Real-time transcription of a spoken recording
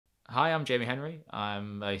Hi, I'm Jamie Henry.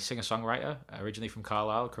 I'm a singer-songwriter, originally from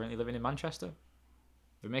Carlisle, currently living in Manchester.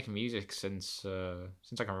 I've been making music since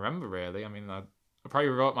I can remember, really. I probably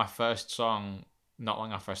wrote my first song not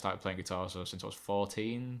long after I started playing guitar, so since I was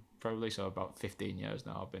 14, probably. So about 15 years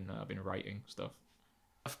now. I've been writing stuff.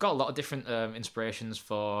 I've got a lot of different inspirations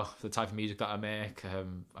for the type of music that I make.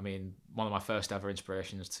 One of my first ever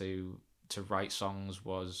inspirations to write songs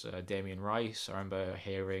was Damien Rice. I remember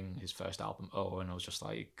hearing his first album, Oh, and I was just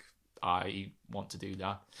like, I want to do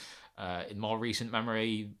that. In more recent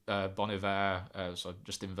memory, Bon Iver, so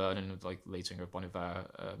Justin Vernon, like lead singer of Bon Iver,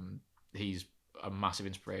 he's a massive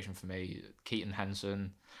inspiration for me. Keaton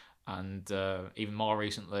Henson, and even more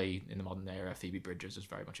recently in the modern era, Phoebe Bridgers is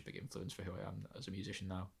very much a big influence for who I am as a musician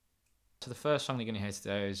now. So the first song you're going to hear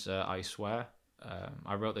today is I Swear.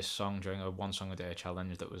 I wrote this song during a one song a day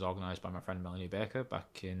challenge that was organised by my friend Melanie Baker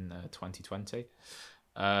back in 2020.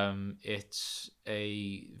 It's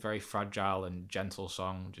a very fragile and gentle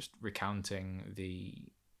song, just recounting the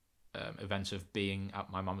events of being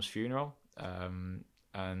at my mum's funeral,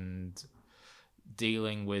 and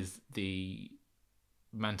dealing with the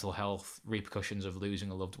mental health repercussions of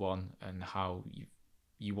losing a loved one, and how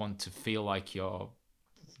you want to feel like you're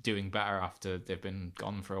doing better after they've been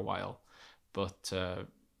gone for a while, but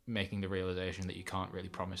making the realization that you can't really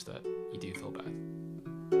promise that you do feel better.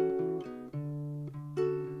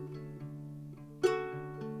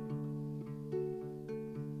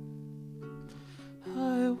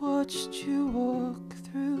 I watched you walk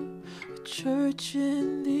through a church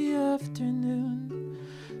in the afternoon,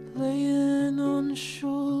 laying on the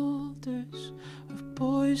shoulders of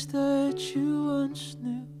boys that you once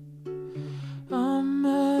knew. I'm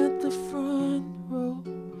at the front row,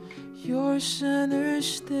 your center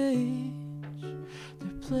stage.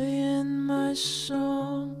 They're playing my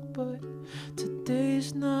song, but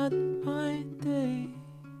today's not my day.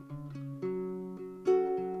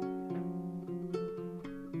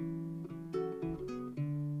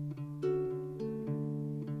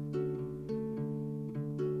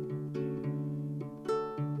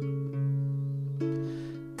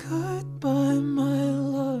 Goodbye, my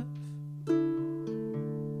love.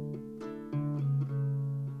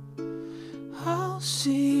 I'll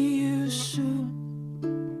see you soon.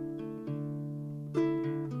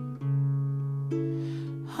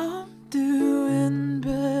 I'm doing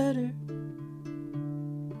better.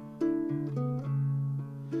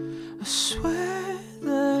 I swear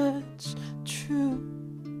that's true,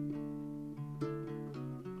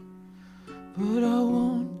 but I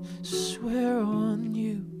won't swear on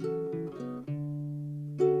you.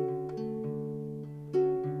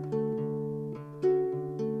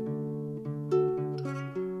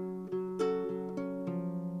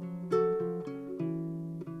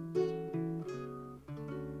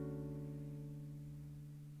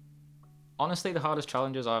 Honestly, the hardest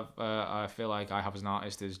challenges I feel like I have as an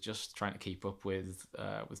artist is just trying to keep up with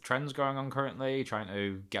trends going on currently, trying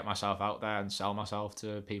to get myself out there and sell myself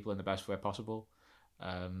to people in the best way possible.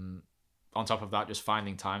 On top of that, just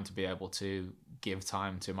finding time to be able to give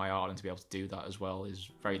time to my art and to be able to do that as well is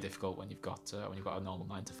very difficult when you've got a normal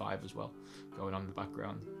 9 to 5 as well going on in the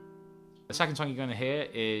background. The second song you're going to hear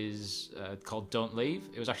is called Don't Leave.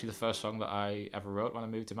 It was actually the first song that I ever wrote when I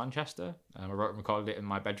moved to Manchester. I wrote and recorded it in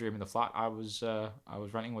my bedroom in the flat I was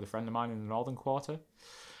renting with a friend of mine in the Northern Quarter.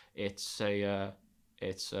 It's an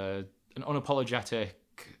unapologetic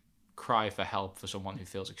cry for help for someone who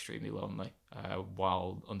feels extremely lonely,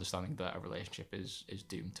 while understanding that a relationship is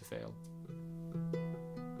doomed to fail.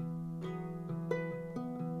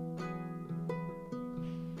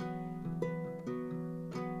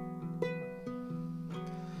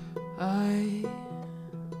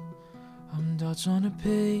 I'm dots on a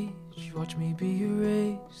page, watch me be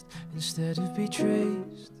erased instead of be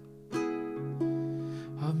traced.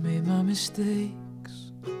 I've made my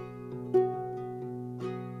mistakes.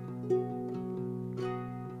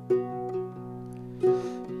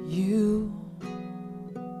 You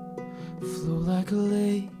flow like a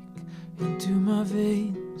lake into my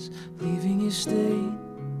veins, leaving you stain.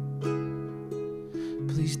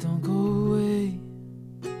 Please don't go away.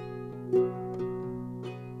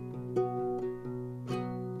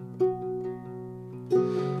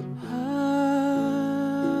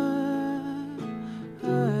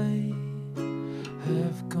 I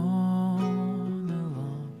have gone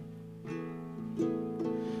along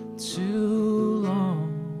too long.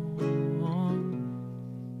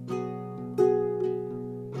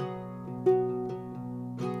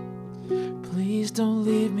 Please don't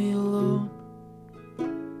leave me alone.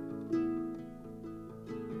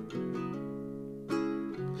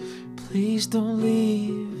 Please don't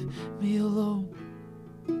leave me alone.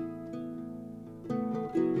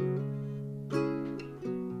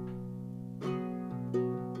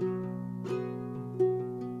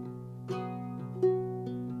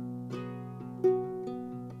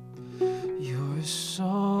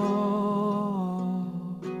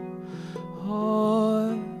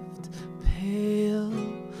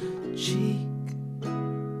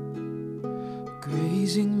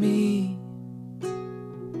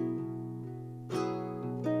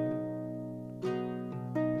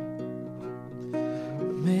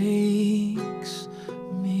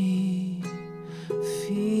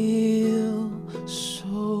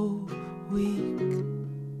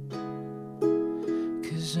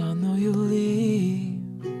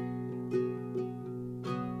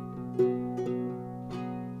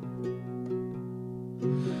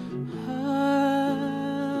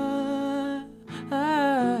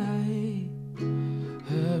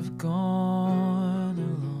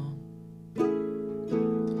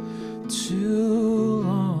 too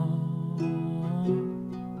long.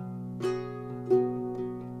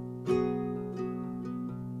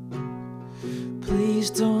 Please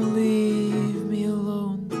don't leave me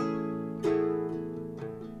alone.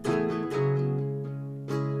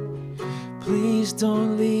 Please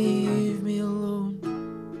don't leave me alone.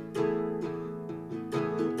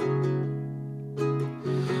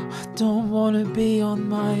 I don't wanna be on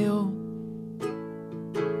my own.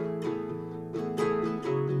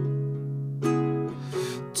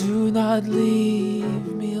 Do not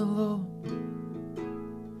leave me alone.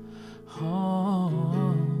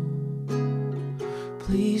 Oh,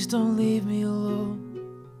 please don't leave me alone.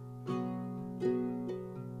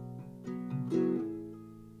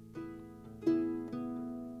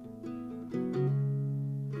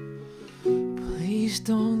 Please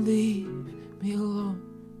don't leave me alone.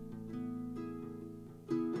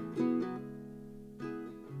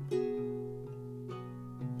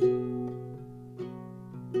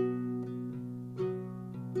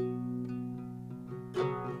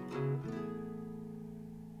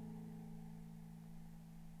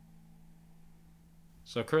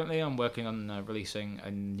 So currently I'm working on releasing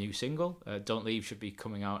a new single. Don't Leave should be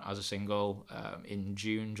coming out as a single in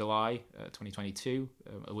June, July 2022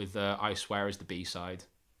 with I Swear as the B-side.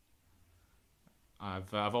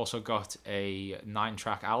 I've also got a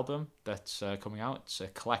 9-track album that's coming out. It's a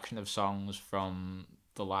collection of songs from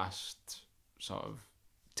the last sort of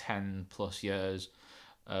 10 plus years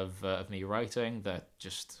of me writing that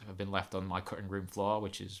just have been left on my cutting room floor,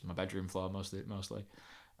 which is my bedroom floor mostly.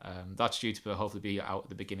 That's due to hopefully be out at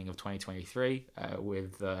the beginning of 2023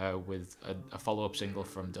 with a follow-up single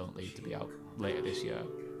from Don't Leave to be out later this year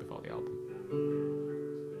before the album.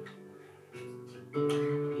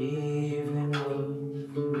 Evening love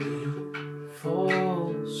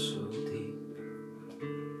falls so deep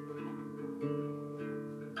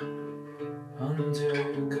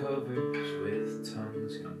under covers with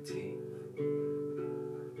tongues and teeth.